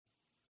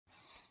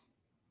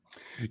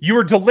You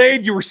were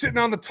delayed. You were sitting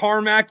on the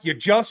tarmac. You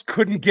just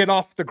couldn't get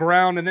off the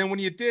ground. And then when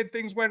you did,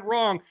 things went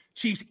wrong.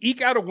 Chiefs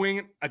eke out a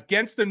win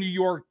against the New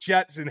York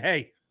Jets. And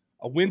hey,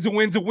 a win's a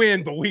win's a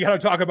win, but we got to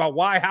talk about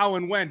why, how,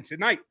 and when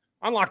tonight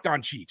on Locked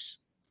On Chiefs.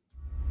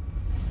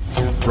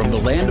 From the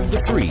land of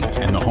the free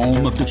and the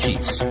home of the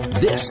Chiefs,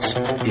 this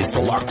is the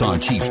Locked On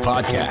Chiefs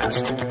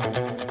podcast.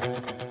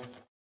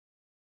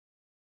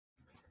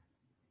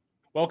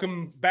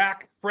 Welcome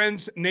back,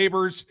 friends,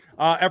 neighbors,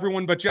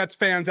 everyone but Jets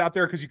fans out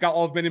there, because you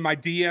all have been in my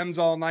DMs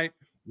all night.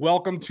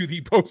 Welcome to the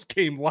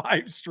post-game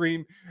live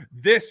stream.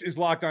 This is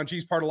Locked On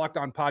Chiefs, part of Locked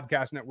On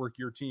Podcast Network,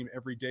 your team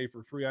every day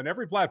for free on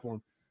every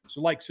platform.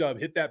 So like, sub,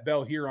 hit that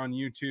bell here on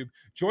YouTube.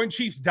 Join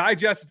Chiefs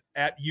Digest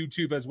at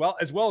YouTube as well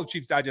as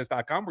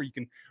ChiefsDigest.com, where you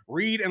can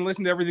read and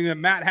listen to everything that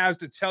Matt has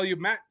to tell you.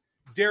 Matt,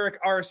 Derek,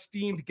 our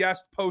esteemed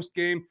guest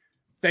post-game,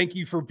 thank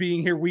you for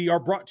being here. We are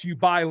brought to you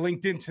by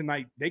LinkedIn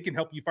tonight. They can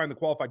help you find the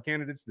qualified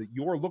candidates that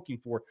you're looking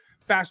for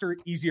faster,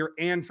 easier,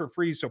 and for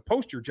free. So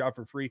post your job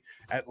for free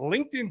at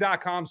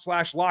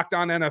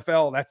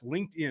linkedin.com/LockedOnNFL. That's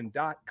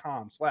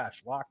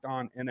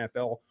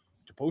linkedin.com/LockedOnNFL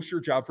to post your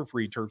job for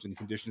free. Terms and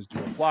conditions do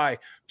apply.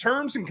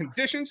 Terms and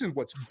conditions is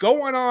what's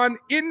going on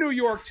in New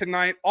York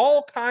tonight.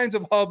 All kinds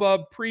of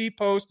hubbub, pre,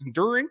 post, and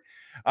during.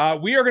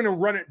 We are going to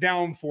run it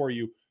down for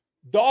you.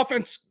 The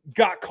offense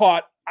got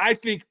caught, I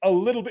think, a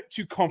little bit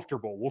too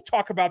comfortable. We'll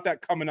talk about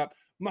that coming up.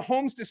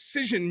 Mahomes'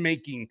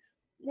 decision-making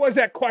was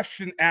at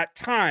question at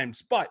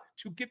times, but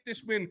to get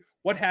this win,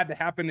 what had to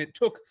happen? It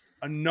took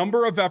a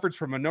number of efforts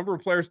from a number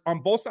of players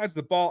on both sides of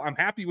the ball. I'm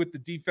happy with the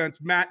defense.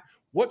 Matt,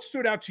 what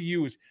stood out to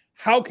you is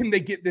how can they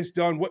get this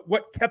done?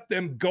 What kept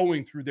them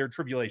going through their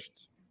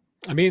tribulations?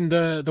 I mean,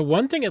 the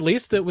one thing at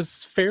least that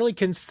was fairly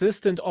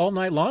consistent all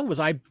night long was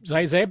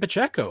Isaiah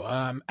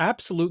Pacheco.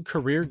 Absolute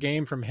career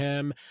game from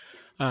him.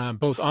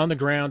 Both on the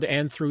ground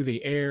and through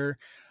the air.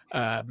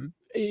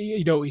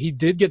 He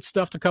did get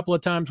stuffed a couple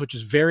of times, which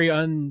is very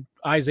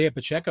Isaiah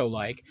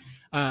Pacheco-like.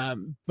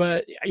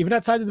 But even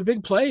outside of the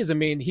big plays, I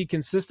mean, he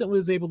consistently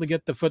was able to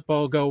get the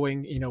football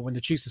going. When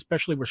the Chiefs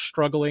especially were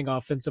struggling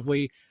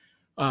offensively,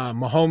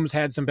 Mahomes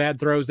had some bad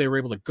throws. They were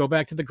able to go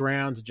back to the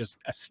ground to just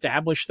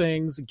establish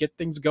things, get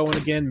things going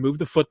again, move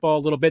the football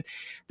a little bit.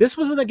 This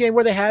wasn't a game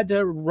where they had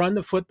to run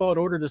the football in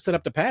order to set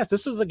up the pass.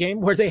 This was a game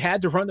where they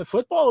had to run the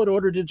football in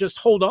order to just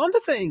hold on to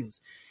things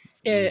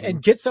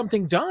and get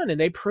something done. And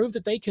they proved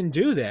that they can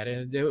do that.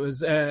 And it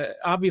was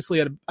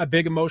obviously a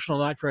big emotional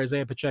night for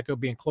Isaiah Pacheco,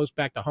 being close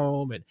back to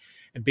home and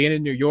being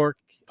in New York.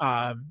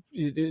 I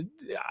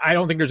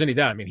don't think there's any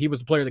doubt. I mean, he was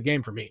the player of the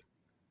game for me.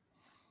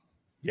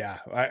 Yeah,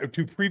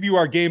 to preview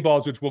our game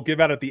balls, which we'll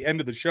give out at the end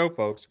of the show,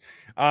 folks,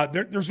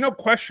 there's no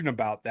question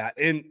about that.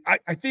 And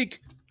I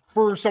think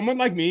for someone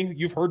like me,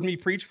 you've heard me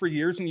preach for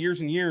years and years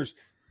and years,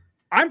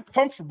 I'm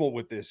comfortable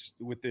with this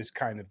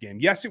kind of game.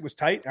 Yes, it was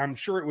tight. I'm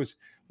sure it was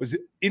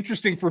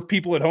interesting for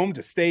people at home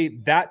to stay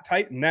that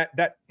tight and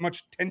that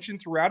much tension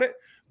throughout it.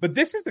 But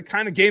this is the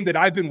kind of game that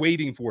I've been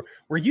waiting for,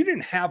 where you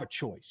didn't have a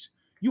choice.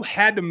 You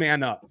had to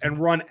man up and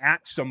run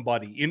at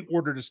somebody in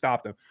order to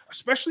stop them,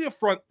 especially a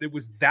front that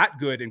was that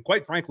good and,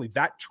 quite frankly,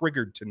 that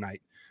triggered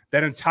tonight.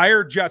 That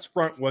entire Jets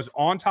front was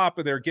on top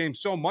of their game,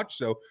 so much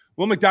so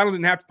Will McDonald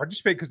didn't have to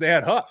participate because they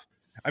had Huff.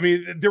 I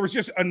mean, there was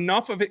just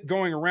enough of it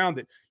going around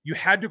that you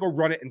had to go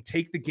run it and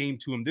take the game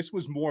to him. This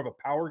was more of a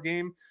power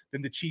game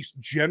than the Chiefs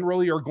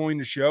generally are going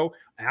to show.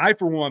 And I,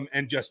 for one,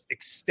 am just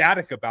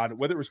ecstatic about it,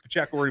 whether it was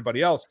Pacheco or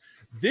anybody else.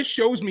 This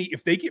shows me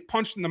if they get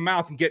punched in the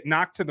mouth and get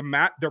knocked to the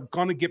mat, they're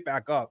going to get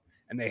back up,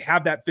 and they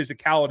have that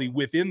physicality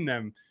within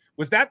them.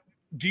 Was that,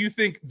 do you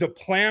think, the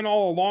plan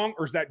all along,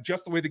 or is that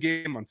just the way the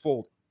game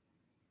unfolded?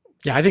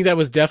 Yeah, I think that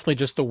was definitely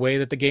just the way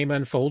that the game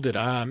unfolded.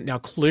 Now,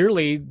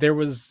 clearly, there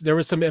was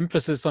some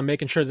emphasis on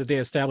making sure that they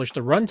established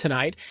the run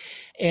tonight.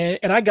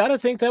 And I got to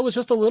think that was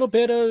just a little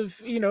bit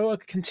of, a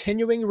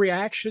continuing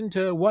reaction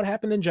to what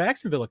happened in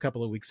Jacksonville a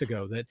couple of weeks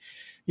ago, that,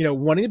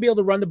 wanting to be able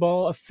to run the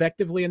ball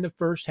effectively in the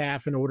first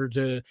half in order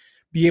to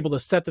be able to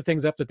set the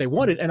things up that they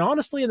wanted. And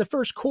honestly, in the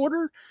first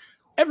quarter,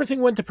 everything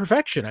went to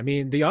perfection. I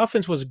mean, the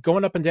offense was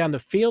going up and down the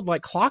field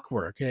like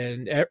clockwork,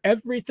 and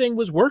everything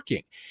was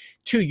working.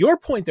 To your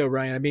point, though,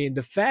 Ryan, I mean,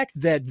 the fact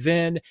that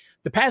then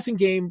the passing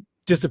game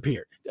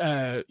disappeared,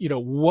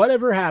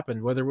 whatever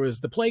happened, whether it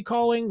was the play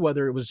calling,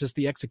 whether it was just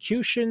the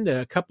execution,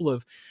 a couple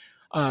of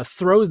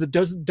throws that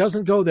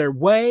doesn't go their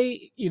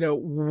way,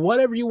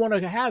 whatever you want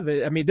to have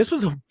it. I mean, this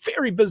was a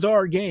very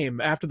bizarre game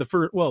after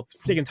the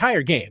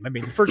entire game. I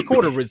mean, the first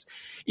quarter was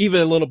even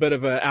a little bit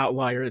of an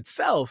outlier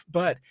itself,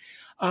 but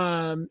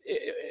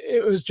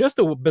it was just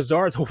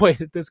bizarre the way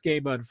that this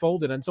game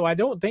unfolded. And so I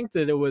don't think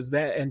that it was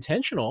that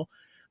intentional,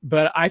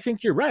 but I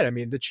think you're right. I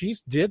mean, the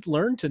Chiefs did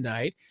learn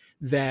tonight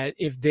that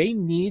if they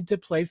need to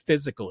play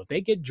physical, if they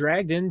get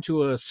dragged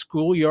into a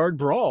schoolyard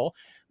brawl,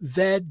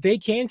 that they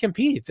can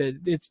compete.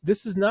 That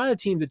this is not a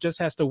team that just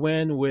has to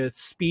win with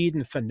speed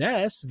and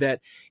finesse,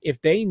 that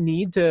if they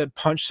need to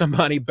punch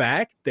somebody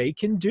back, they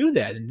can do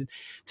that. And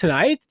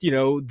tonight,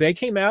 they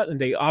came out and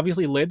they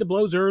obviously laid the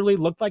blows early,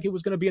 looked like it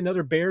was going to be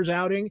another Bears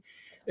outing.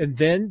 And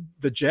then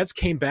the Jets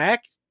came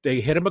back,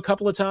 They hit him a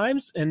couple of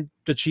times, and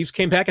the Chiefs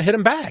came back and hit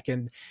him back.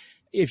 And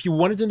if you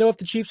wanted to know if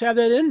the Chiefs have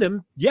that in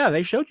them, yeah,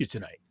 they showed you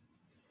tonight.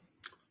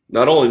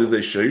 Not only did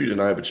they show you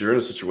tonight, but you're in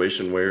a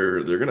situation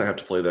where they're going to have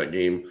to play that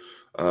game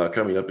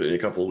coming up in a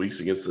couple of weeks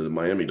against the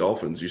Miami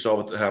Dolphins. You saw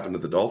what happened to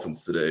the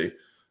Dolphins today.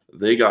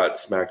 They got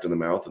smacked in the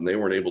mouth, and they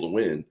weren't able to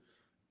win.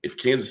 If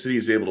Kansas City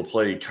is able to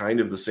play kind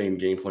of the same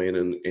game plan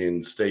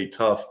and stay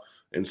tough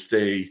and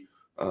stay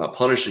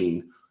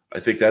punishing, I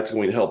think that's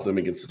going to help them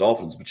against the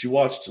Dolphins. But you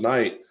watch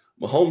tonight,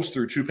 Mahomes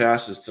threw 2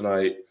 passes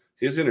tonight.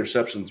 His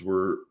interceptions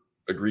were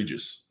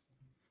egregious.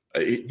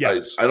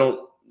 Yes. I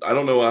don't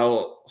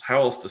know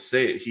how else to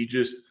say it. He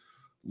just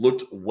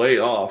looked way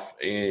off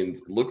and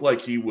looked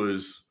like he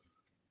was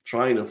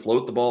trying to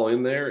float the ball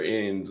in there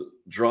and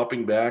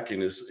dropping back,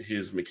 and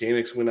his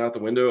mechanics went out the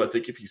window. I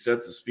think if he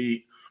sets his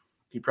feet,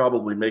 he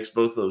probably makes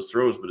both of those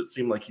throws, but it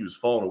seemed like he was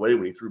falling away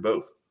when he threw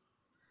both.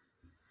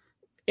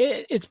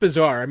 It's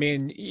bizarre. I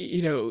mean,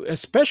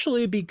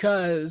 especially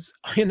because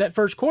in that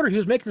first quarter, he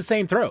was making the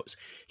same throws.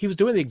 He was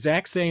doing the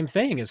exact same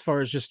thing as far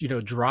as just,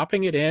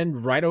 dropping it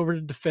in right over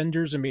the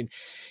defenders. I mean,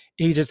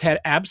 he just had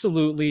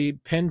absolutely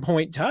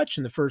pinpoint touch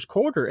in the first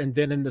quarter. And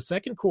then in the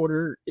second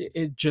quarter,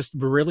 it just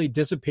really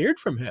disappeared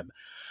from him.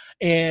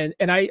 And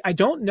I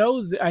don't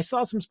know. I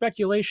saw some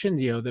speculation,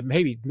 that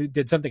maybe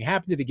did something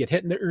happen? Did he get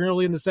hit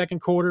early in the second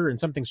quarter and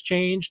something's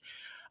changed?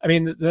 I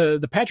mean,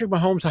 the Patrick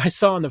Mahomes I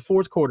saw in the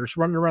fourth quarter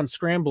running around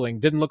scrambling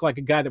didn't look like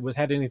a guy that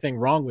had anything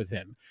wrong with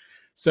him.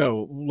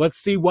 So let's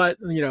see what,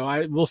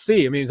 we'll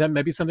see. I mean, that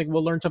maybe something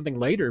we'll learn something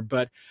later,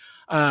 but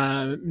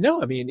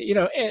no, I mean,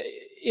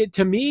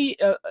 to me,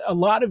 a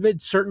lot of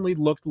it certainly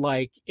looked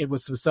like it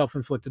was some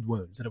self-inflicted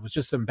wounds, and it was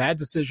just some bad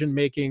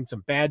decision-making,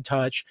 some bad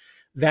touch,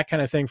 that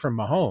kind of thing from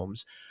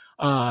Mahomes.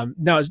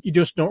 Now, you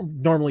just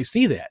don't normally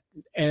see that.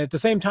 And at the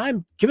same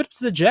time, give it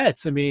to the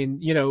Jets. I mean,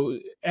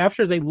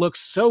 after they looked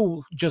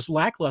so just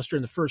lackluster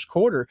in the first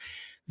quarter,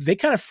 they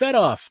kind of fed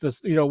off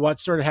this, what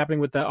started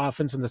happening with the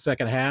offense in the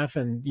second half.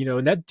 And,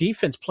 and that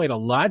defense played a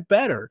lot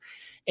better.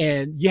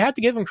 And you have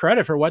to give them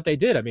credit for what they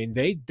did. I mean,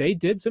 they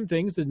did some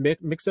things that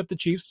mix up the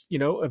Chiefs.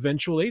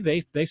 Eventually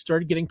they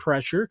started getting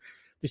pressure.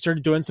 They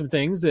started doing some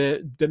things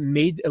that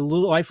made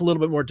life a little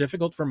bit more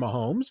difficult for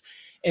Mahomes,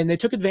 and they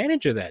took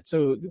advantage of that.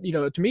 So,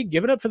 to me,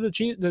 give it up for the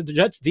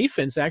Jets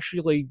defense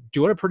actually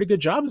doing a pretty good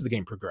job as the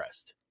game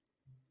progressed.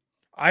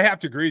 I have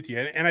to agree with you.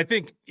 And I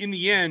think in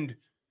the end,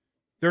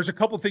 there's a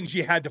couple things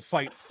you had to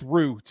fight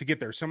through to get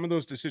there. Some of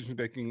those decision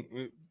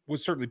making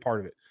was certainly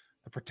part of it.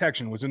 The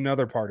protection was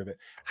another part of it.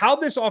 How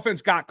this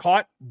offense got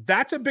caught,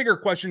 that's a bigger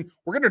question.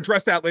 We're going to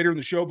address that later in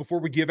the show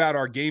before we give out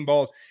our game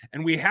balls.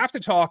 And we have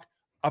to talk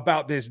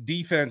about this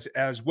defense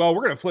as well.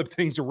 We're going to flip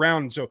things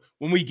around. So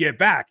when we get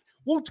back,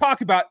 we'll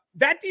talk about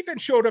that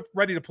defense showed up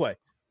ready to play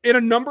in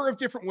a number of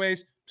different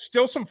ways.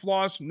 Still some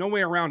flaws, no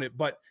way around it.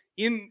 But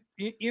in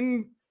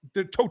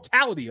the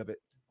totality of it,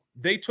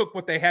 they took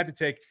what they had to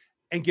take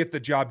and get the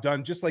job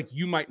done, just like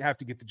you might have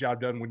to get the job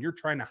done when you're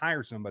trying to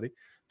hire somebody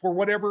for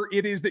whatever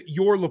it is that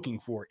you're looking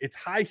for. It's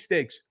high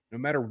stakes, no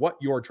matter what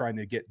you're trying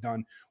to get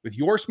done with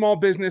your small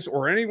business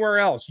or anywhere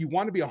else. You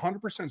want to be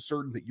 100%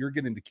 certain that you're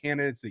getting the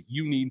candidates that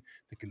you need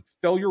that can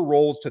fill your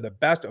roles to the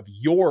best of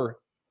your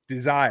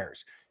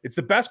desires. It's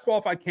the best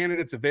qualified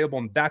candidates available,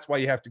 and that's why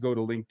you have to go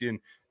to LinkedIn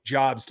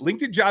Jobs.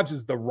 LinkedIn Jobs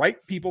is the right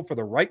people for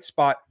the right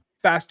spot,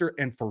 faster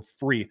and for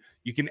free.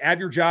 You can add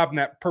your job, and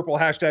that purple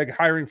hashtag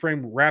hiring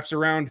frame wraps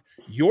around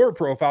your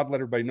profile to let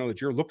everybody know that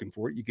you're looking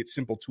for it. You get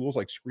simple tools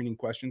like screening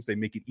questions. They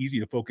make it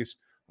easy to focus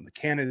on the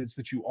candidates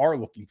that you are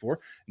looking for,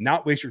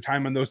 not waste your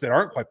time on those that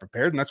aren't quite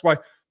prepared. And that's why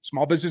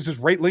small businesses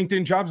rate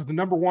LinkedIn Jobs as the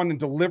number one in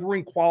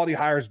delivering quality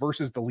hires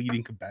versus the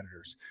leading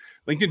competitors.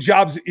 LinkedIn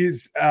Jobs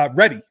is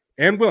ready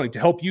and willing to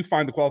help you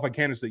find the qualified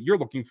candidates that you're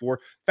looking for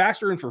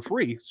faster and for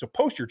free. So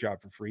post your job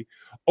for free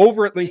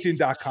over at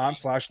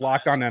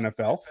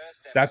linkedin.com/LockedOnNFL.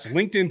 That's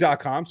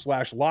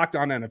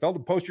linkedin.com/LockedOnNFL to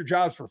post your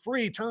jobs for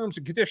free. Terms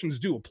and conditions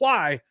do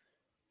apply.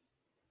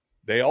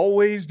 They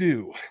always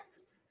do.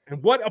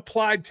 And what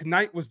applied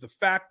tonight was the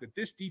fact that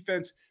this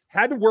defense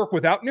had to work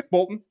without Nick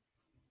Bolton,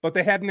 but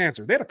they had an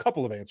answer. They had a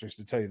couple of answers,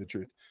 to tell you the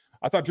truth.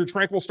 I thought Drew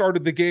Tranquill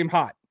started the game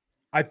hot.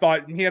 I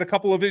thought he had a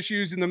couple of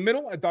issues in the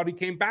middle. I thought he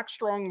came back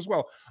strong as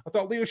well. I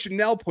thought Leo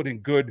Chanel put in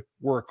good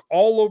work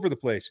all over the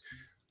place.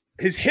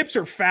 His hips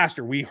are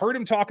faster. We heard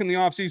him talk in the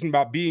offseason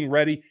about being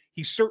ready.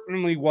 He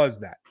certainly was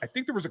that. I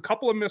think there was a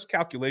couple of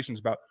miscalculations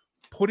about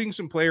putting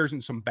some players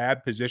in some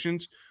bad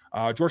positions.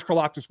 George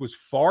Karlaftis was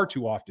far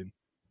too often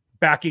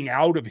backing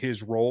out of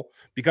his role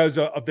because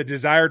of the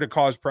desire to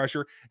cause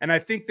pressure. And I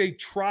think they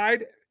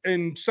tried,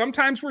 and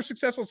sometimes were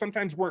successful,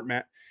 sometimes weren't,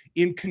 Matt,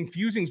 in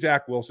confusing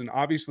Zach Wilson.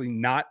 Obviously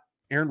not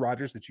Aaron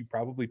Rodgers that you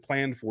probably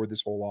planned for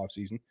this whole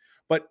offseason.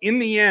 But in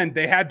the end,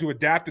 they had to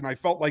adapt, and I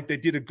felt like they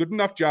did a good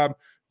enough job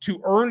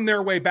to earn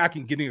their way back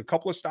and getting a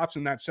couple of stops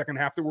in that second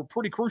half that were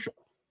pretty crucial.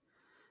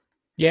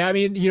 Yeah, I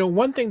mean,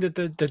 one thing that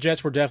the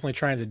Jets were definitely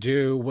trying to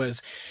do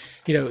was,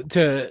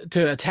 to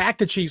attack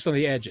the Chiefs on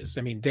the edges.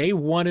 I mean, they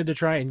wanted to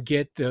try and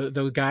get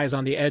the guys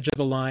on the edge of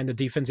the line, the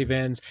defensive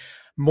ends.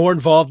 more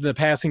involved in the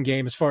passing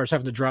game as far as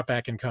having to drop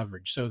back in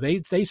coverage. So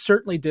they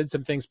certainly did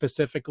some things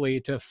specifically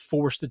to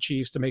force the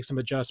Chiefs to make some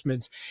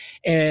adjustments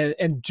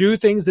and do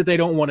things that they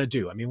don't want to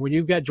do. I mean, when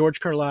you've got George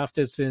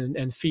Karlaftis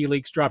and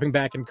Felix dropping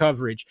back in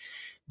coverage,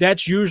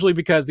 that's usually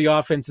because the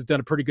offense has done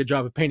a pretty good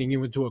job of painting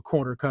you into a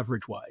corner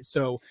coverage wise.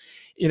 So,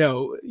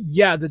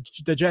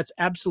 the Jets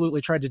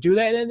absolutely tried to do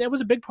that, and that was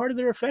a big part of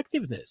their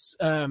effectiveness.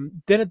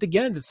 Then at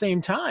the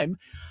same time,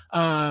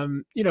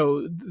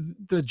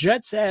 the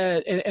Jets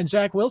and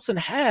Zach Wilson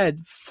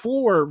had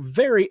 4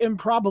 very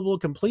improbable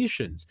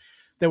completions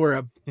that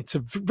were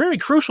some very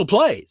crucial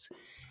plays.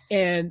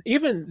 And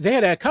even they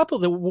had a couple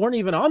that weren't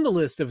even on the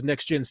list of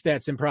next gen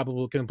stats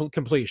improbable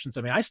completions.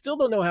 I mean, I still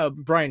don't know how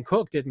Brian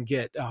Cook didn't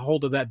get a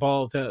hold of that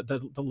ball to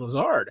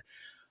Lazard.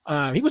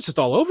 He was just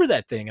all over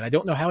that thing, and I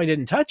don't know how he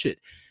didn't touch it.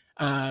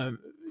 To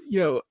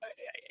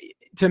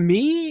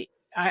me,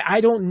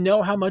 I don't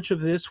know how much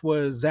of this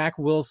was Zach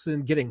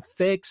Wilson getting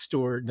fixed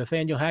or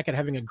Nathaniel Hackett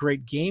having a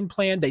great game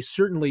plan. They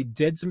certainly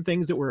did some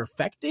things that were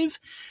effective.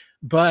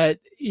 But,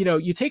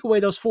 you take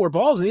away those 4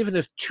 balls, and even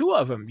if 2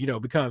 of them,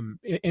 become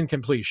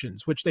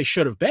incompletions, which they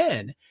should have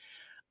been,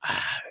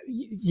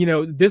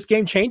 this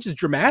game changes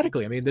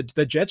dramatically. I mean,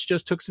 the Jets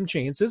just took some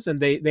chances,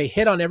 and they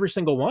hit on every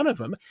single one of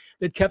them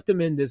that kept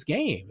them in this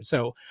game.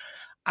 So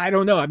I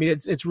don't know. I mean,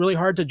 it's really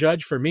hard to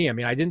judge for me. I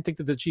mean, I didn't think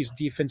that the Chiefs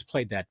defense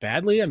played that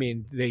badly. I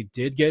mean, they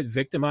did get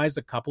victimized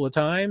a couple of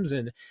times.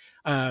 And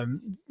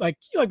like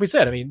we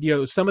said, I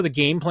mean, some of the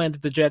game plan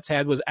that the Jets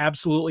had was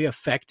absolutely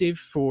effective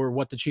for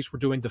what the Chiefs were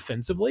doing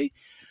defensively.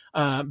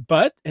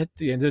 But at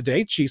the end of the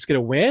day, Chiefs get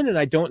a win. And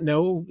I don't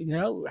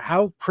know,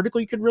 how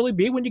critical you could really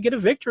be when you get a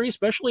victory,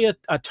 especially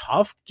a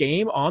tough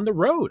game on the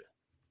road.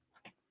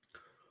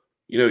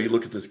 You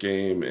look at this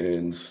game,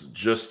 and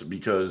just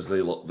because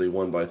they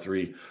won by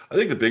 3, I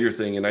think the bigger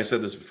thing, and I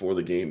said this before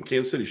the game,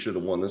 Kansas City should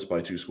have won this by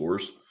 2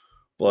 scores.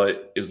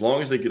 But as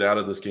long as they get out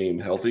of this game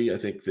healthy, I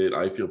think that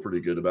I feel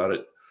pretty good about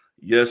it.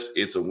 Yes,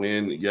 it's a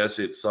win. Yes,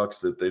 it sucks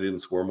that they didn't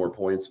score more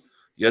points.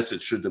 Yes,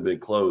 it shouldn't have been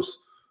close.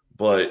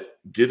 But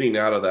getting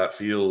out of that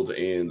field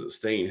and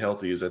staying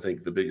healthy is, I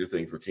think, the bigger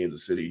thing for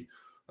Kansas City.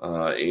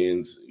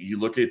 And you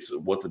look at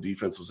what the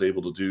defense was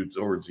able to do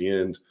towards the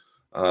end.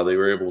 They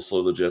were able to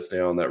slow the Jets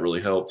down. That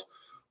really helped.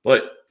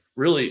 But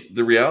really,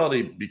 the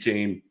reality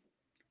became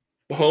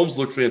Mahomes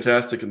looked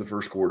fantastic in the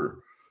first quarter.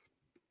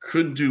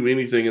 Couldn't do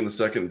anything in the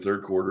second and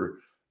third quarter.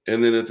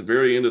 And then at the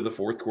very end of the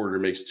fourth quarter,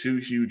 makes 2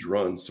 huge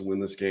runs to win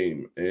this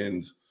game.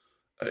 And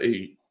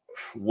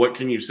what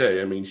can you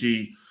say? I mean,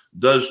 he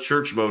does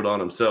church mode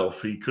on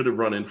himself. He could have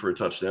run in for a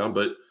touchdown,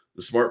 but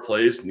the smart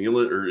play is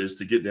is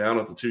to get down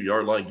at the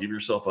 2-yard line, give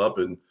yourself up,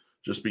 and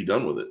just be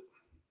done with it.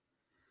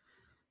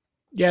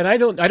 Yeah, and I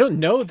don't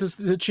know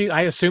the Chiefs.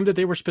 I assume that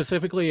they were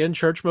specifically in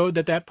church mode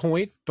at that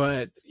point,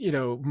 but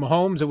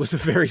Mahomes, it was a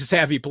very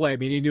savvy play. I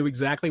mean, he knew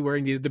exactly where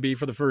he needed to be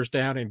for the first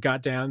down and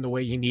got down the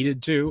way he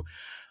needed to.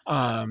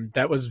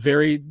 That was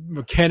very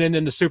McKinnon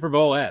in the Super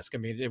Bowl-esque. I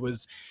mean, it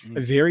was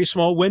a very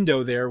small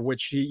window there,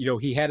 which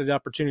he had an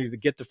opportunity to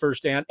get the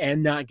first down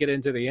and not get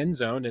into the end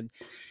zone, and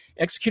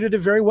executed it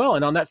very well.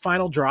 And on that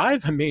final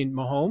drive, I mean,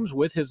 Mahomes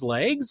with his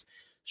legs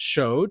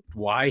showed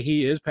why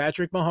he is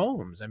Patrick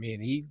Mahomes. I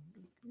mean,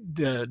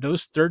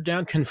 those third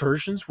down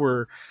conversions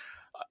were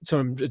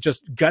some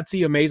just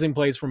gutsy, amazing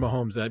plays from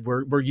Mahomes that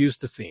we're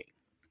used to seeing.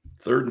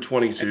 3rd and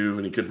 22,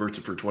 and he converts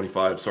it for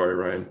 25. Sorry,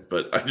 Ryan,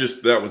 but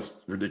that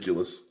was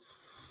ridiculous.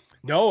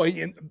 No,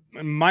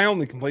 my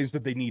only complaint is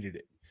that they needed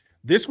it.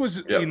 This was,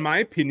 in my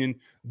opinion,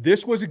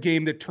 this was a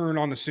game that turned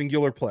on a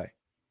singular play.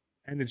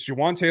 And it's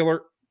Jawaan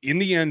Taylor in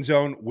the end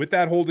zone with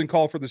that holding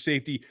call for the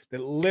safety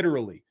that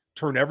literally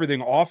turned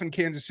everything off in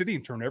Kansas City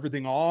and turned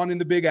everything on in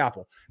the Big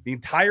Apple. The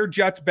entire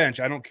Jets bench,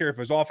 I don't care if it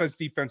was offense,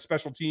 defense,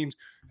 special teams,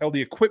 hell,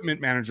 the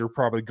equipment manager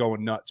probably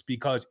going nuts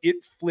because it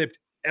flipped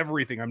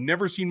everything. I've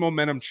never seen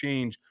momentum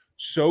change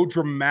so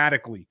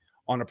dramatically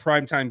on a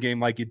primetime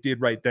game like it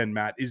did right then,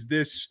 Matt. Is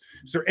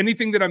there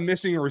anything that I'm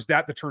missing, or is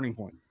that the turning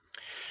point?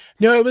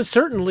 No, it was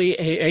certainly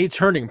a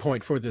turning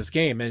point for this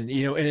game. And,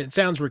 and it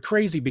sounds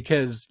crazy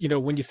because,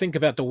 when you think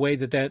about the way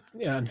that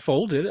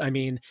unfolded, I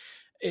mean,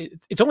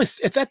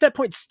 it's at that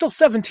point still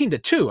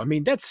 17-2. I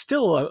mean, that's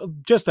still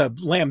just a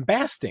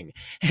lambasting.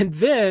 And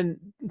then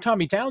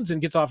Tommy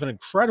Townsend gets off an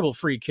incredible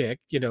free kick,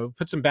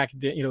 puts them back,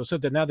 so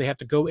that now they have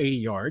to go 80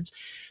 yards.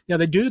 Now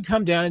they do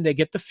come down and they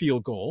get the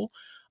field goal.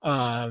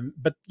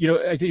 But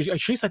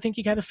Chiefs, I think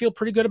you got to feel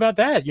pretty good about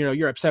that.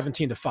 You're up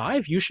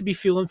 17-5. You should be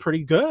feeling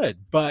pretty good,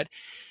 but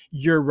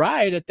you're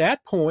right. At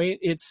that point,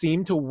 it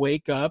seemed to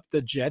wake up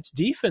the Jets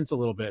defense a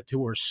little bit, who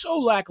were so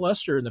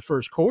lackluster in the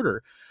first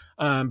quarter.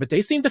 But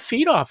they seem to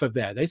feed off of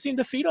that. They seem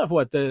to feed off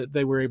what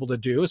they were able to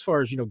do as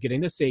far as,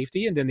 getting the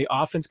safety and then the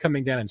offense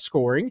coming down and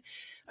scoring.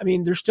 I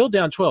mean, they're still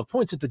down 12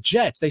 points at the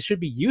Jets. They should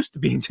be used to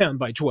being down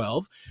by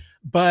 12,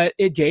 but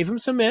it gave them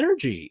some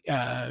energy.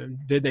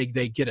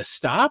 They get a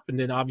stop, and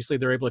then obviously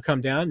they're able to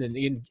come down and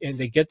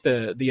they get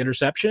the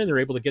interception, and they're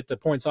able to get the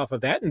points off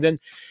of that. And then,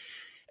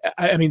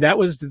 I mean, that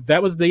was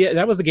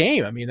the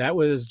game. I mean, it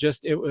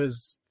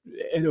was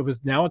it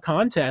was now a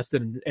contest,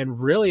 and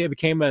really it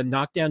became a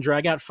knockdown,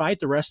 drag out fight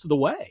the rest of the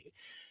way.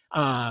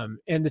 And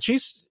the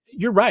Chiefs,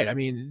 you're right. I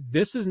mean,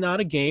 this is not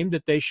a game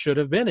that they should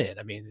have been in.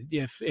 I mean,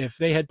 if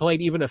they had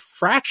played even a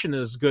fraction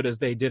as good as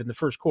they did in the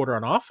first quarter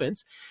on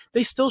offense,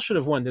 they still should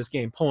have won this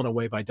game pulling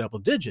away by double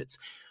digits.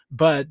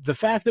 But the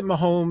fact that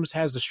Mahomes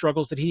has the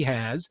struggles that he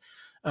has,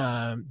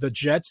 the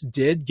Jets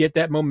did get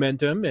that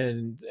momentum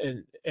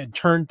and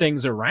turn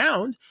things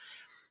around.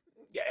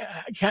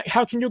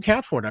 How can you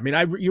account for it? I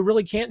mean, you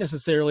really can't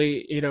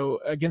necessarily,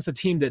 against a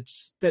team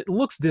that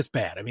looks this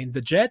bad. I mean,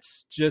 the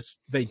Jets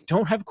they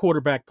don't have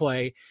quarterback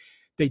play.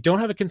 They don't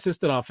have a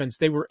consistent offense.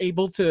 They were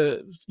able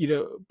to,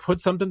 put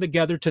something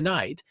together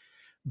tonight,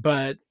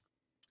 but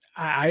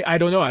I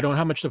don't know. I don't know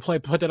how much to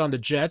put that on the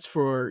Jets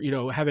for,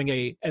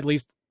 having at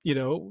least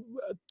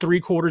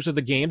 3/4 of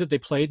the game that they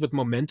played with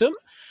momentum.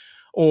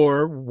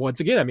 Or once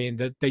again, I mean,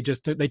 that they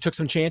took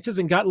some chances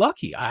and got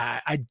lucky.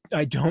 I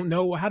don't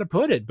know how to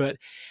put it, but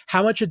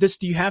how much of this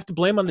do you have to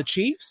blame on the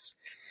Chiefs?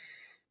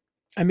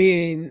 I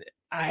mean,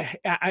 I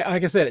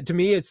like I said, to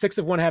me, it's 6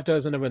 of one, half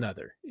dozen of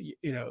another.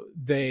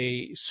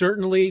 They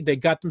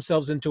got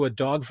themselves into a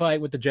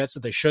dogfight with the Jets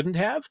that they shouldn't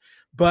have,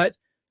 but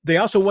they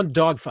also won the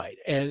dogfight.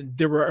 And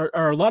there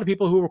are a lot of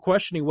people who were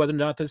questioning whether or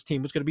not this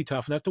team was going to be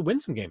tough enough to win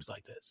some games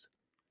like this.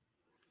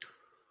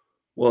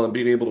 Well, and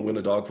being able to win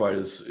a dogfight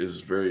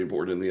is very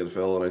important in the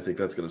NFL, and I think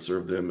that's going to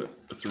serve them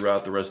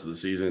throughout the rest of the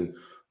season.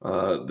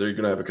 They're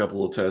going to have a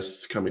couple of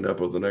tests coming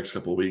up over the next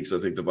couple of weeks. I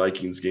think the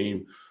Vikings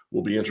game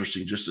will be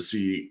interesting just to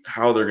see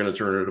how they're going to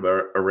turn it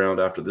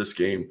around after this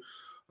game.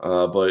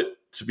 But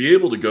to be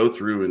able to go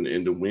through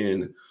and to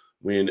win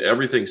when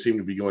everything seemed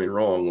to be going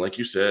wrong, like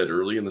you said,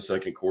 early in the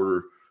second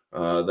quarter,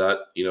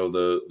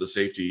 the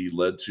safety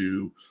led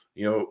to,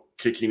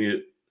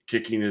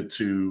 kicking it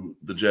to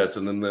the Jets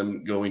and then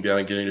them going down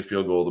and getting a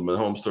field goal. The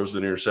Mahomes throws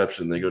an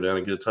interception. They go down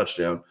and get a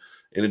touchdown.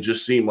 And it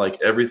just seemed like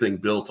everything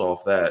built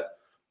off that.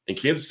 And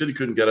Kansas City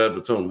couldn't get out of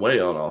its own way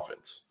on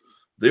offense.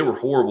 They were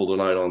horrible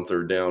tonight on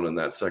third down in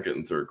that second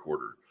and third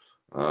quarter.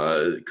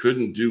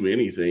 Couldn't do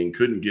anything,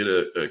 couldn't get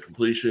a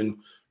completion,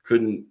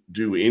 couldn't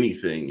do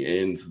anything.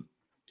 And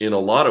in a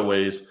lot of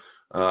ways,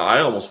 I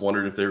almost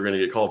wondered if they were going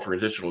to get called for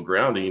intentional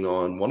grounding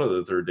on one of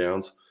the third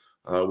downs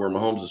where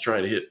Mahomes is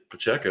trying to hit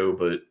Pacheco,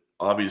 but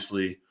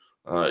obviously,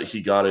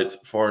 he got it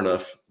far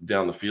enough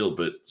down the field,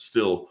 but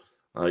still,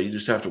 you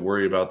just have to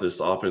worry about this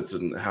offense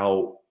and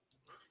how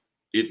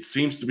it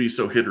seems to be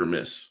so hit or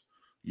miss.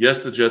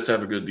 Yes, the Jets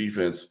have a good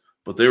defense,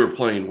 but they were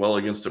playing well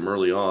against them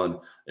early on,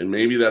 and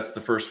maybe that's the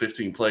first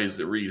 15 plays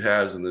that Reed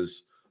has in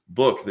this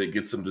book that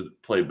gets them to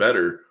play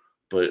better.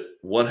 But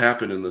what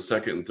happened in the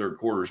second and third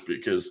quarters?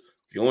 Because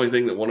the only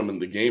thing that won them in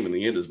the game in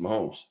the end is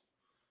Mahomes.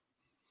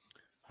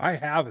 I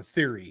have a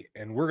theory,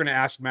 and we're going to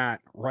ask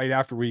Matt right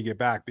after we get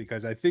back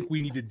because I think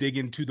we need to dig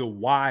into the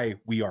why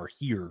we are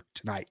here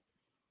tonight.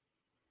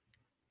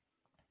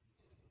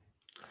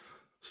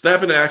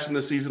 Snap into action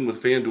this season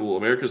with FanDuel,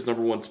 America's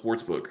 #1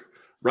 sportsbook.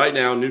 Right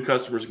now, new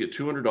customers get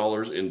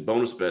 $200 in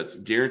bonus bets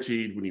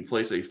guaranteed when you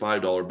place a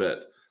 $5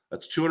 bet.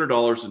 That's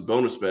 $200 in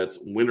bonus bets,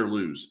 win or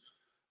lose.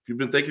 If you've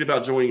been thinking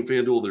about joining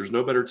FanDuel, there's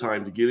no better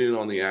time to get in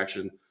on the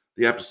action.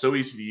 The app is so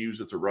easy to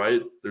use.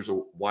 There's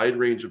a wide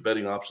range of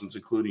betting options,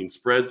 including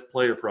spreads,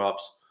 player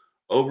props,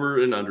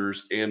 over and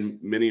unders, and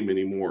many,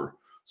 many more.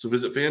 So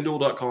visit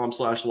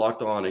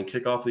FanDuel.com/lockedon and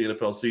kick off the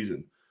NFL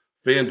season.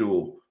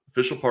 FanDuel,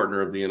 official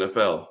partner of the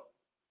NFL.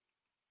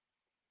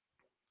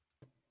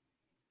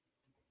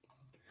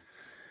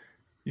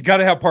 You got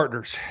to have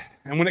partners.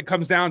 And when it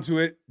comes down to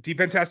it,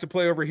 defense has to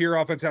play over here,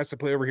 offense has to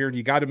play over here, and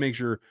you got to make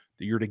sure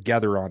that you're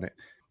together on it.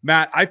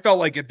 Matt, I felt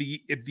like at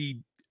the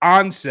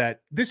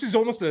onset, this is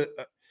almost it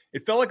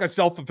felt like a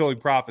self-fulfilling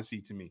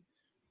prophecy to me.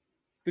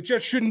 The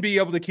Jets shouldn't be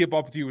able to keep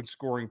up with you in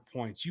scoring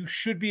points. You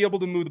should be able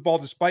to move the ball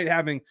despite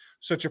having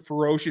such a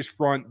ferocious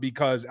front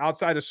because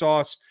outside of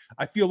Sauce,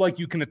 I feel like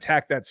you can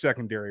attack that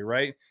secondary,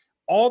 right?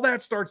 All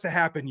that starts to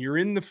happen. You're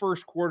in the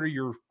first quarter.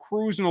 You're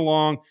cruising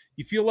along.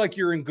 You feel like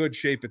you're in good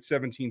shape at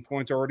 17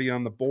 points already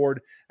on the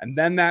board. And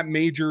then that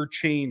major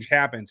change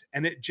happens.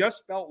 And it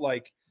just felt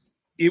like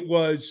it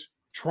was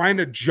trying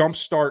to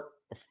jumpstart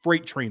a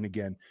freight train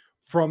again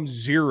from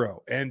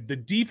zero. And the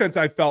defense,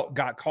 I felt,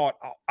 got caught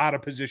out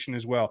of position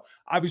as well.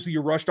 Obviously,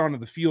 you rushed onto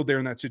the field there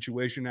in that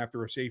situation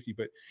after a safety,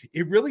 but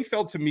it really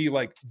felt to me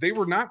like they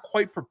were not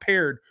quite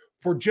prepared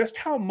for just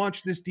how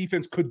much this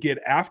defense could get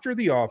after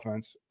the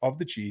offense of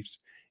the Chiefs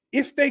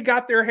if they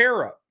got their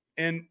hair up.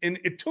 And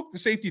it took the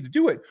safety to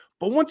do it.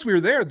 But once we were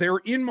there, they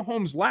were in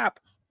Mahomes' lap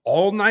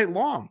all night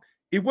long.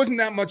 It wasn't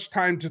that much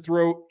time to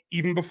throw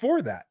even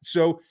before that.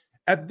 So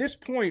at this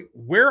point,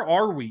 where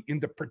are we in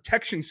the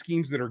protection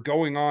schemes that are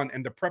going on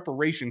and the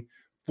preparation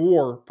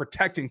for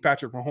protecting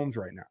Patrick Mahomes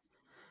right now?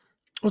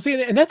 Well,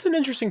 see, and that's an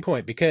interesting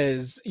point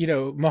because,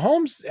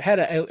 Mahomes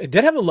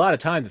did have a lot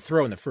of time to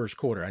throw in the first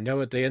quarter. I know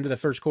at the end of the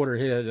first quarter,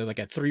 he had like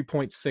a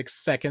 3.6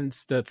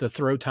 seconds to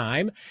throw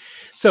time.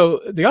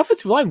 So the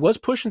offensive line was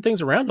pushing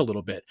things around a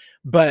little bit.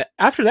 But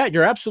after that,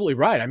 you're absolutely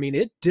right. I mean,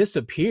 it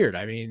disappeared.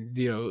 I mean,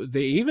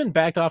 they even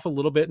backed off a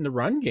little bit in the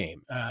run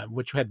game,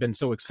 which had been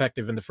so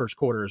effective in the first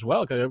quarter as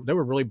well, because they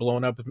were really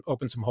blowing up and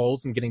open some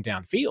holes and getting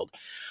downfield.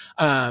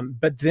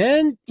 But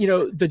then,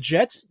 the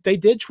Jets, they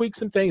did tweak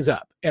some things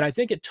up. And I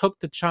think it took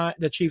the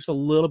Chiefs a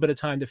little bit of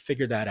time to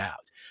figure that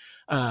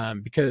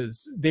out,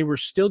 because they were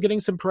still getting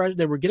some pressure.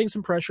 They were getting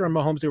some pressure on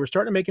Mahomes. They were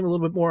starting to make him a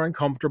little bit more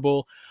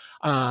uncomfortable.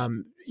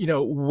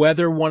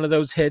 Whether one of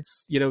those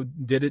hits,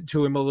 did it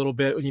to him a little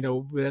bit,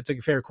 that's a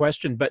fair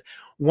question. But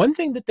one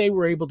thing that they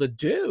were able to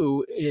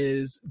do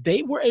is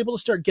they were able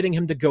to start getting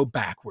him to go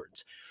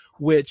backwards,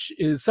 which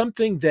is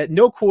something that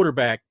no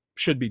quarterback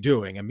should be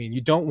doing. I mean,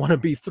 you don't want to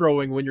be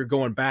throwing when you're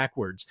going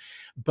backwards,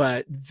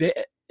 but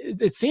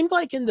it seemed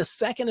like in the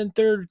second and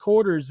third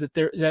quarters that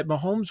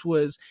Mahomes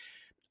was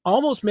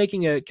almost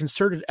making a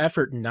concerted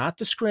effort not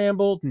to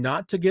scramble,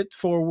 not to get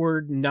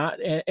forward,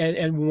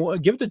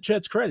 and give the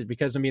Jets credit,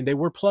 because, I mean, they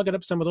were plugging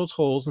up some of those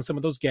holes and some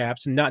of those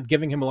gaps and not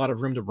giving him a lot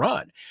of room to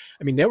run.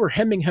 I mean, they were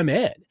hemming him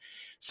in.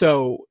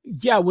 So,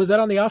 yeah, was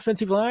that on the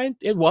offensive line?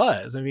 It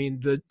was. I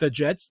mean, the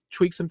Jets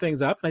tweaked some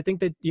things up, and I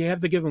think that you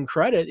have to give them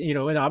credit,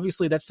 and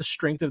obviously that's the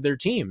strength of their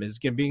team, is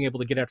being able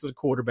to get after the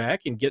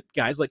quarterback and get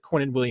guys like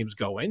Quinnen Williams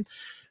going.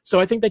 So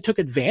I think they took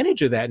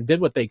advantage of that and did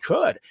what they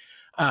could.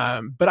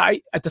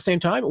 But at the same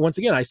time, once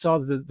again, I saw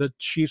the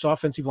Chiefs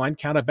offensive line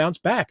kind of bounce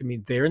back. I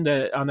mean,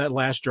 on that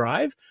last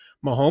drive,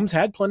 Mahomes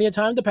had plenty of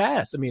time to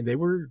pass. I mean, they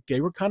were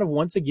kind of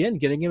once again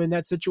getting him in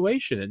that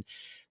situation. And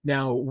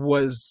now,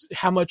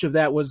 how much of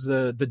that was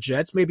the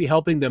Jets maybe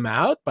helping them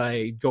out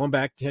by going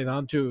back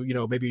on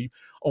to, maybe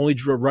only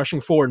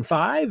rushing 4 and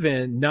 5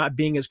 and not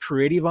being as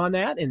creative on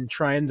that and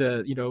trying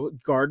to,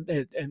 guard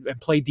and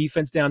play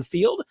defense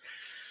downfield?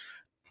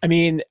 I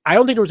mean, I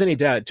don't think there was any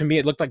doubt. To me,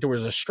 it looked like there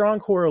was a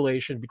strong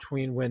correlation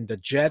between when the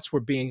Jets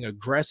were being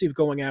aggressive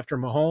going after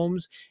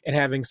Mahomes and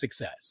having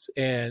success.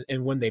 And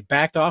when they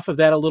backed off of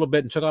that a little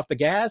bit and took off the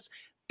gas,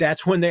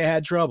 that's when they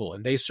had trouble.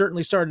 And they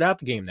certainly started out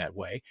the game that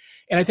way.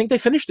 And I think they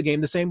finished the game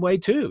the same way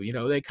too.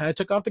 They kind of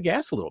took off the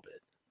gas a little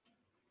bit.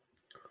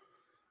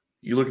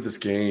 You look at this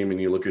game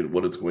and you look at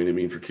what it's going to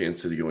mean for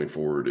Kansas City going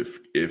forward.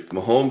 If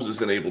Mahomes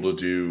isn't able to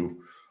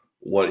do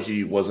what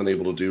he wasn't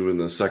able to do in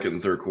the second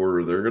and third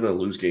quarter, they're going to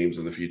lose games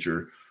in the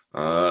future.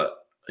 I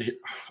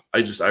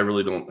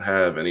really don't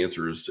have an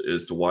answer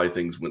as to why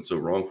things went so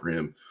wrong for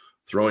him.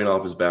 Throwing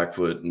off his back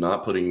foot,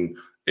 not putting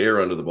air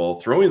under the ball,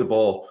 throwing the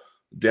ball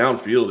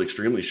downfield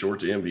extremely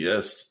short to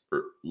MVS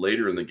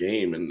later in the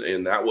game.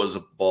 And that was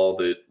a ball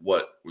that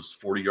was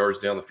 40 yards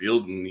down the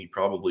field, and he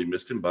probably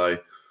missed him by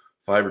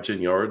 5 or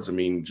 10 yards. I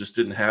mean, just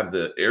didn't have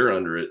the air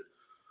under it.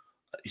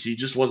 He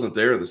just wasn't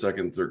there in the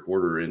second and third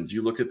quarter. And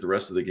you look at the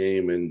rest of the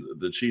game, and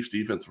the Chiefs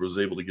defense was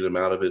able to get him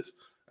out of it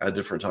at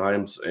different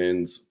times.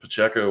 And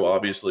Pacheco,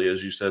 obviously,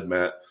 as you said,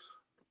 Matt,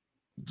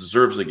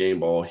 deserves the game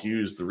ball. He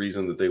was the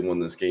reason that they won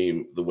this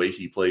game. The way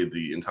he played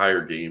the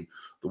entire game,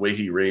 the way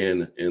he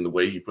ran, and the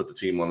way he put the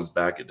team on his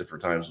back at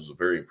different times was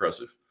very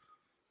impressive.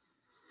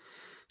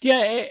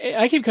 Yeah,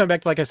 I keep coming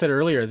back to, like I said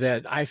earlier,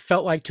 that I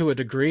felt like to a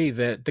degree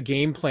that the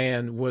game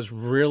plan was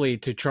really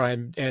to try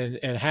and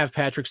have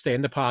Patrick stay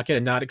in the pocket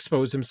and not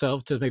expose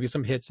himself to maybe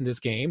some hits in this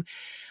game.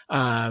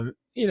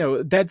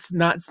 That's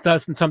not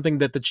something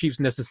that the Chiefs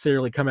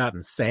necessarily come out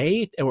and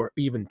say, or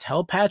even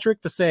tell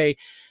Patrick to say,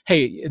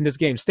 hey, in this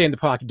game, stay in the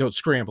pocket, don't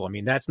scramble. I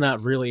mean, that's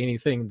not really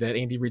anything that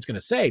Andy Reid's going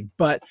to say,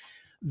 but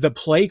the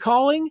play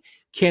calling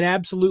can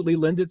absolutely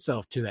lend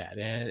itself to that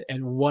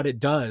and what it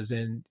does.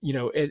 And,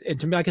 and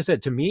to me, like I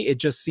said, to me, it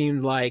just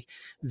seemed like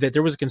that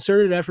there was a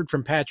concerted effort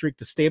from Patrick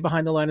to stay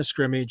behind the line of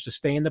scrimmage, to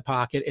stay in the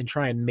pocket and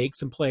try and make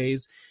some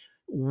plays,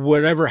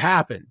 whatever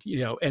happened,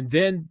 and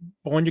then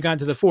when you got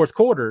into the fourth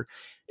quarter,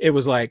 it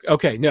was like,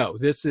 okay, no,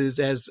 this is,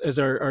 as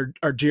our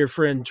dear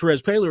friend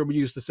Terez Paylor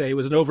used to say, it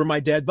was an over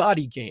my dead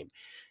body game.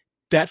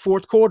 That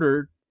fourth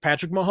quarter,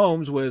 Patrick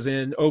Mahomes was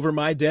in over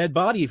my dead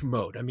body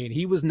mode. I mean,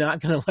 he was not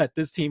going to let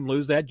this team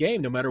lose that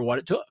game no matter what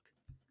it took.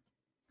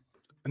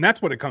 And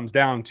that's what it comes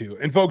down to.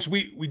 And folks,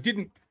 we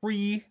didn't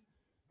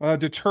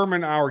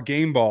determine our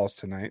game balls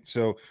tonight.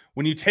 So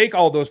when you take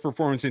all those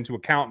performances into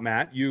account,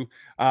 Matt, you,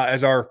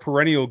 as our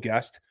perennial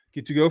guest,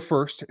 get to go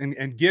first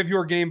and give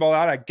your game ball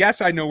out. I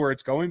guess I know where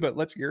it's going, but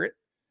let's hear it.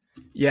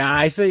 Yeah,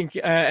 I think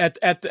at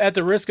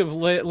the risk of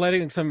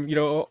letting some,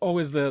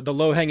 always the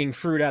low-hanging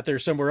fruit out there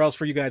somewhere else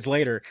for you guys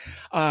later,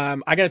 I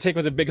got to take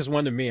with the biggest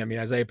one to me. I mean,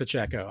 Isaiah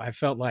Pacheco. I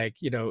felt like,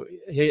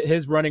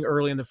 his running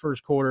early in the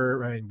first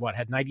quarter,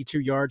 had 92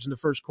 yards in the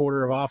first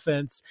quarter of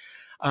offense,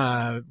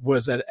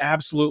 was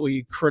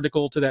absolutely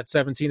critical to that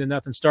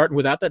 17-0 start. And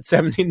without that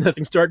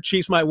 17-0 start,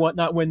 Chiefs might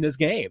not win this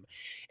game.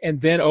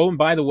 And then, and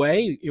by the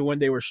way, when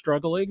they were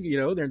struggling,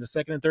 they're in the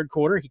second and third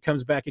quarter, he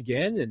comes back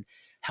again and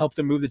helped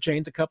them move the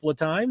chains a couple of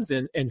times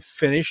and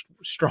finished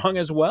strong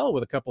as well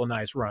with a couple of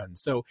nice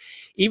runs. So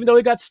even though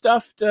he got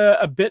stuffed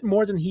a bit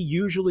more than he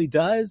usually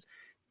does,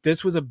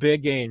 this was a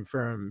big game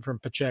from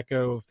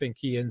Pacheco. I think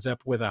he ends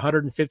up with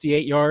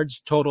 158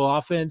 yards total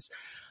offense,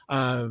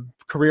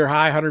 career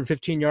high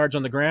 115 yards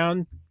on the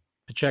ground.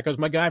 Pacheco's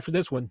my guy for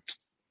this one.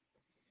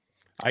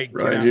 I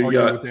cannot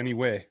argue with any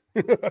way.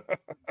 Who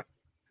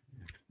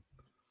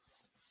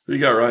you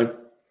got, Ryan?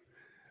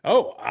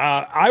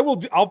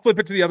 I'll flip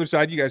it to the other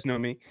side. You guys know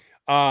me.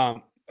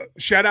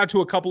 Shout out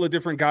to a couple of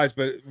different guys,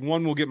 but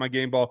one will get my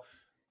game ball.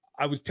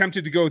 I was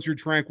tempted to go through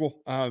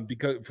Tranquil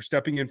because for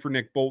stepping in for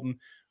Nick Bolton.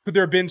 Could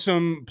there have been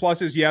some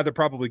pluses? Yeah, there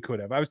probably could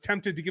have. I was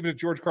tempted to give it to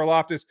George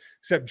Karlaftis,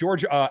 except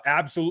George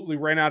absolutely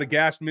ran out of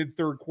gas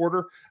mid-third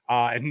quarter,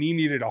 and he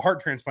needed a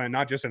heart transplant,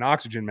 not just an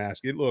oxygen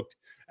mask. It looked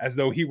as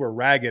though he were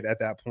ragged at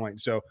that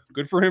point. So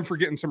good for him for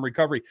getting some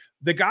recovery.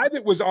 The guy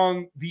that was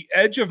on the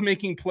edge of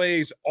making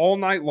plays all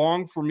night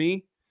long for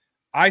me,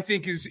 I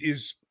think is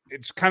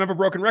it's kind of a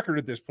broken record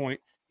at this point.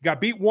 He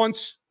got beat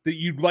once that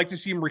you'd like to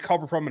see him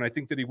recover from, and I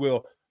think that he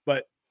will.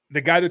 But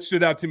the guy that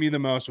stood out to me the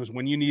most was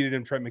when you needed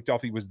him, Trent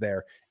McDuffie was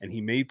there, and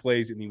he made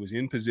plays, and he was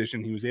in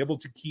position. He was able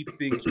to keep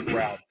things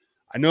crowd.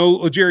 I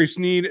know Jerry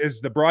Sneed,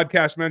 as the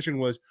broadcast mentioned,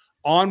 was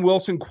on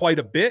Wilson quite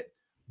a bit,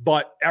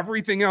 but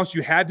everything else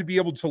you had to be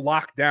able to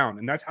lock down,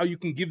 and that's how you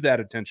can give that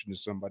attention to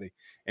somebody.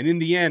 And in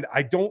the end,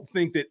 I don't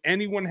think that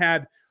anyone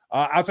had,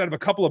 outside of a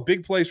couple of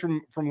big plays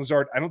from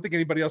Lazard, I don't think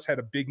anybody else had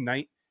a big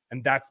night,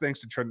 and that's thanks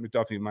to Trent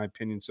McDuffie, in my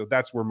opinion. So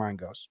that's where mine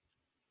goes.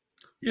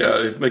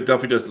 Yeah, if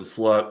McDuffie doesn't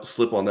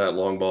slip on that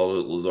long ball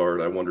to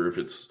Lazard, I wonder if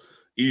it's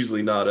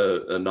easily not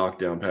a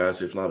knockdown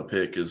pass, if not a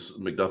pick, as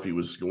McDuffie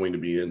was going to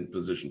be in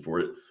position for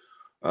it.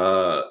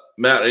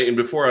 Matt, and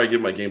before I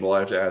give my game ball, I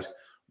have to ask,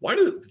 why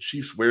did the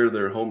Chiefs wear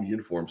their home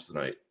uniforms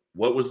tonight?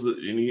 What was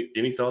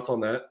any thoughts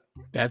on that?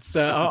 That's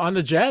on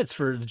the Jets,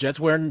 for the Jets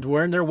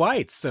wearing their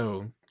whites.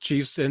 So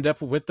Chiefs end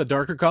up with the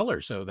darker color.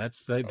 So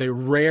that's the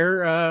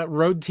rare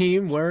road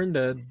team wearing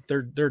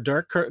their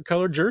dark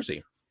colored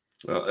jersey.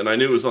 And I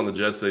knew it was on the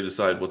Jets. They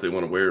decide what they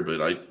want to wear,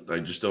 but I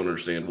just don't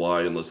understand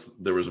why, unless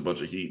there was a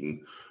bunch of heat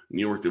in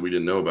New York that we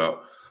didn't know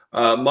about.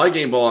 My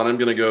game ball, and I'm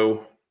going to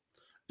go,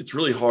 it's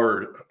really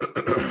hard.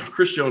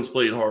 Chris Jones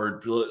played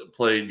hard,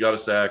 got a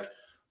sack.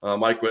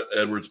 Mike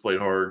Edwards played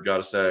hard, got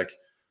a sack.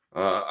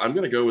 I'm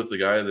going to go with the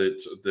guy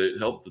that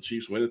helped the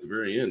Chiefs win at the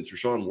very end,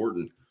 Tershawn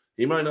Wharton.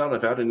 He might not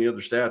have had any other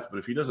stats, but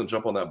if he doesn't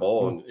jump on that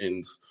ball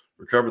and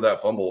recover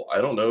that fumble,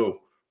 I don't know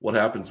what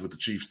happens with the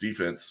Chiefs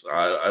defense.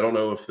 I don't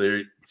know if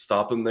they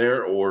stop him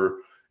there or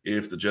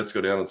if the Jets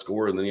go down and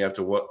score, and then you have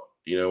to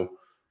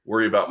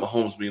worry about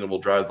Mahomes being able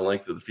to drive the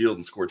length of the field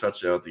and score a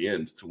touchdown at the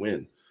end to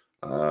win.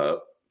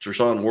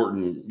 Tershawn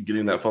Wharton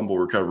getting that fumble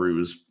recovery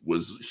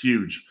was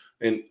huge,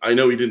 and I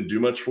know he didn't do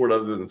much for it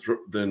other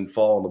than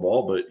fall on the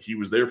ball, but he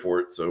was there for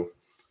it. So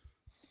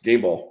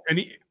game ball, and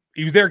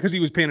he was there because he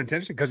was paying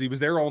attention, because he was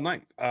there all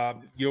night.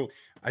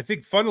 I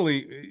think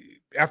funnily,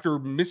 after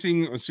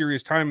missing a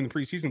serious time in the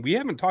preseason, we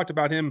haven't talked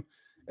about him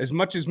as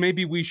much as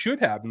maybe we should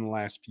have in the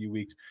last few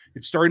weeks.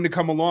 It's starting to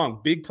come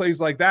along. Big plays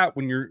like that,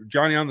 when you're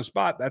Johnny on the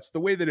spot, that's the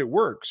way that it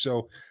works.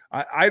 So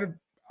I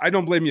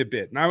don't blame you a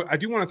bit. Now, I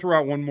do want to throw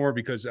out one more,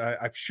 because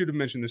I should have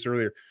mentioned this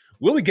earlier.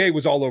 Willie Gay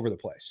was all over the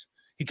place.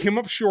 He came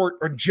up short,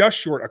 or just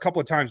short, a couple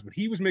of times, but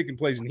he was making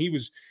plays, and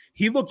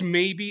he looked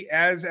maybe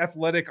as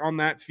athletic on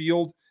that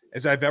field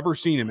as I've ever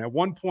seen him. At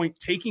one point,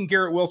 taking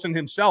Garrett Wilson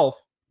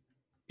himself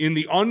in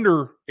the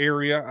under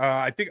area.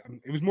 I think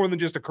it was more than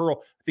just a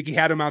curl. I think he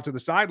had him out to the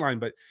sideline,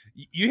 but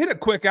you hit a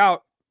quick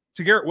out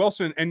to Garrett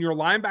Wilson, and your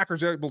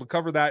linebackers are able to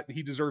cover that.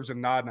 He deserves a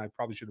nod, and I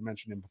probably should have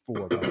mentioned him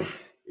before, but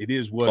it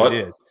is what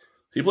it is.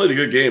 He played a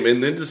good game,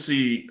 and then to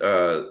see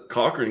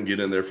Cochran get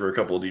in there for a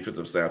couple of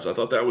defensive snaps, I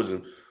thought that was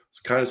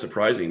kind of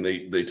surprising.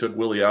 They took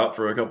Willie out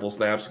for a couple of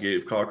snaps,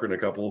 gave Cochran a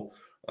couple,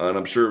 and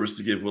I'm sure it was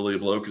to give Willie a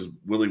blow, because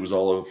Willie was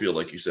all over the field,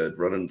 like you said,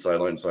 running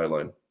sideline to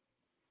sideline.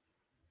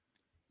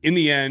 In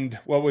the end,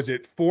 what was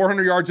it?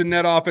 400 yards in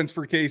net offense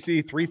for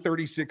KC,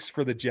 336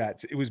 for the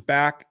Jets. It was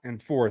back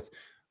and forth.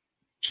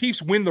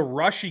 Chiefs win the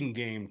rushing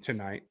game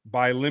tonight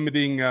by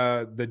limiting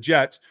the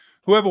Jets,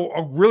 who have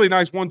a really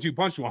nice 1-2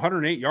 punch to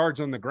 108 yards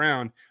on the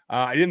ground.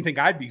 I didn't think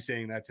I'd be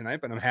saying that tonight,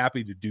 but I'm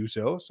happy to do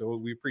so. So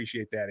we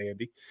appreciate that,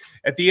 Andy.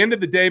 At the end of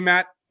the day,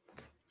 Matt,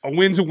 a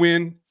win's a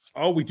win.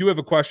 Oh, we do have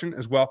a question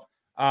as well.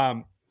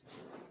 I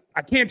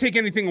can't take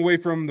anything away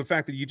from the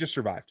fact that you just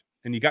survived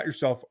and you got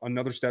yourself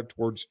another step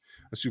towards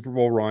a Super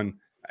Bowl run.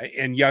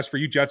 And yes, for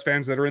you Jets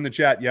fans that are in the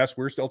chat, yes,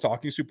 we're still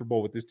talking Super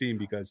Bowl with this team,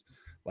 because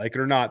like it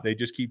or not, they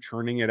just keep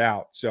churning it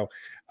out. So,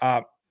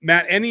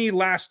 Matt, any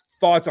last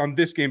thoughts on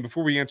this game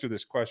before we answer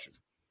this question?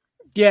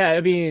 Yeah,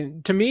 I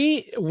mean, to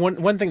me,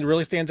 one thing that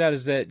really stands out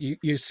is that you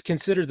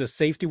consider the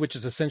safety, which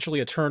is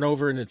essentially a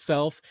turnover in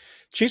itself.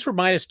 Chiefs were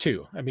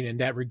 -2, I mean, in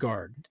that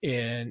regard.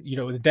 And,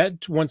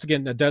 that, once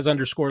again, that does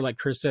underscore, like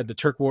Chris said, the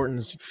Turk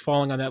Wharton's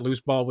falling on that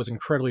loose ball was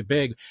incredibly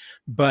big.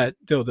 But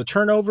the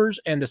turnovers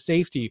and the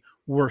safety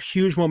were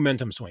huge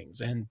momentum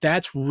swings. And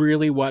that's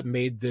really what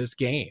made this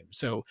game.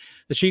 So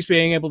the Chiefs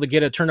being able to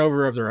get a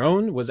turnover of their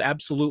own was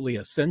absolutely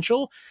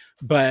essential.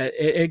 But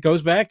it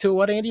goes back to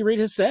what Andy Reid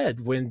has said.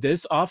 When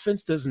this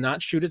offense does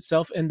not shoot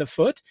itself in the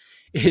foot,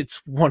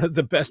 it's one of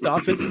the best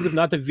offenses, if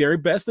not the very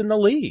best in the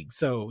league.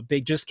 So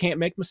they just can't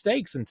make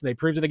mistakes. And they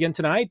proved it again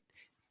tonight.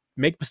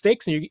 Make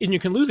mistakes and you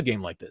can lose a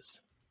game like this.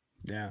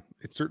 Yeah,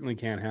 it certainly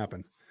can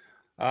happen.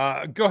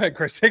 Go ahead,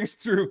 Chris. Take us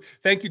through.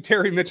 Thank you,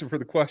 Terry Mitchell, for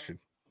the question.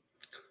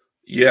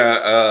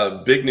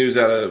 Yeah, big news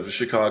out of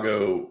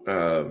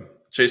Chicago.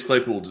 Chase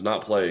Claypool did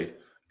not play,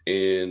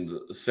 and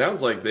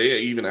sounds like they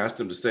even asked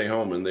him to stay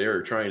home, and they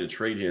are trying to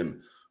trade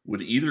him.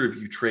 Would either of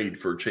you trade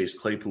for Chase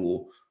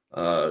Claypool?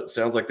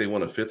 Sounds like they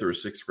want a 5th or a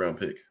 6th round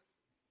pick.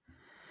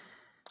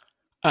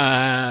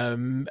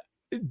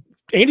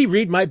 Andy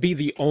Reid might be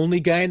the only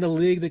guy in the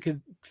league that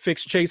could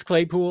fix Chase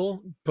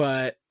Claypool,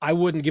 but I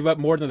wouldn't give up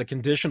more than a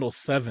conditional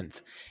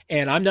 7th.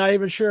 And I'm not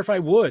even sure if I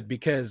would,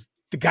 because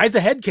the guy's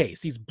a head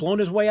case. He's blown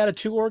his way out of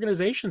 2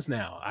 organizations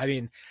now. I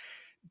mean,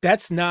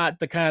 that's not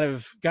the kind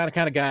of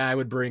guy I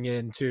would bring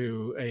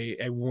into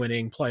a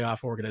winning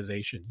playoff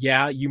organization.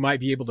 Yeah, you might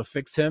be able to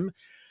fix him,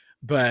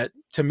 but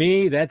to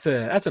me, that's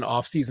an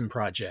off-season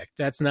project.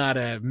 That's not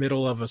a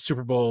middle of a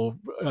Super Bowl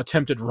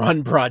attempted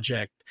run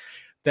project.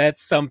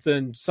 That's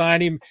something,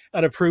 sign him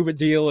on a prove-it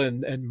deal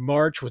in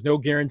March with no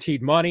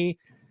guaranteed money.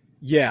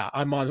 Yeah,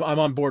 I'm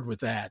on board with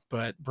that.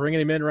 But bringing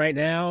him in right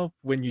now,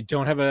 when you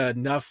don't have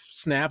enough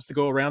snaps to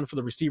go around for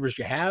the receivers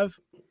you have,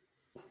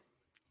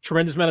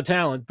 tremendous amount of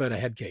talent, but a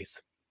head case.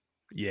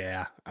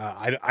 Yeah,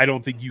 I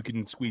don't think you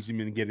can squeeze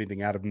him in and get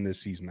anything out of him this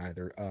season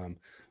either.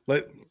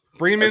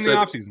 Bring him in the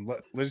offseason.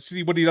 Let's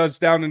see what he does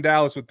down in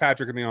Dallas with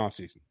Patrick in the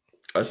offseason.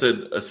 I said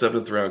a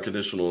 7th round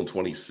conditional in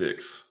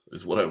 26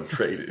 is what I would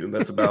trade, and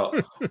that's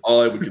about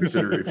all I would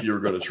consider if you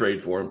were going to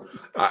trade for him.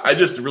 I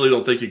just really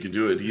don't think you can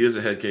do it. He is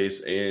a head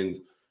case, and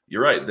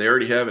you're right. They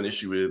already have an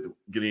issue with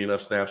getting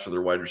enough snaps for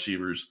their wide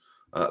receivers.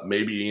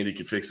 Maybe Andy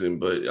can fix him,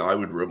 but I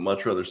would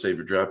much rather save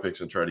your draft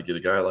picks and try to get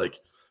a guy like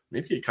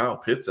maybe a Kyle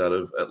Pitts out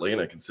of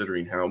Atlanta,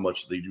 considering how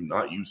much they do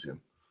not use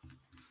him.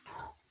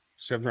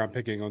 7th round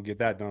pick ain't gonna get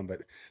that done,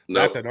 but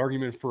that's an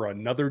argument for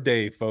another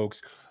day,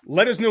 folks.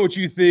 Let us know what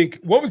you think.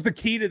 What was the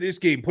key to this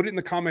game? Put it in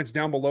the comments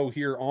down below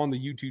here on the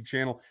YouTube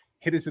channel.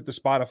 Hit us at the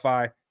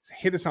Spotify.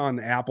 Hit us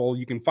on Apple.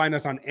 You can find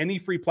us on any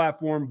free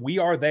platform. We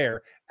are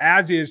there,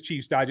 as is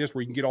Chiefs Digest,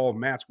 where you can get all of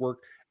Matt's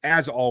work.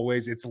 As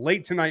always, it's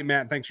late tonight,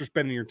 Matt. Thanks for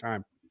spending your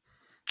time.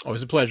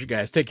 Always a pleasure,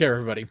 guys. Take care,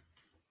 everybody.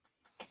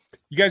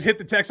 You guys hit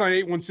the text line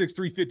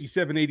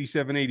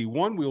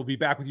 816-357-8781. We will be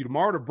back with you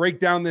tomorrow to break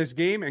down this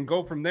game and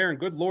go from there. And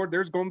good Lord,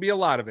 there's going to be a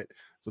lot of it.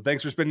 So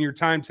thanks for spending your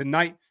time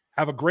tonight.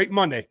 Have a great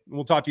Monday, and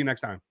we'll talk to you next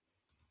time.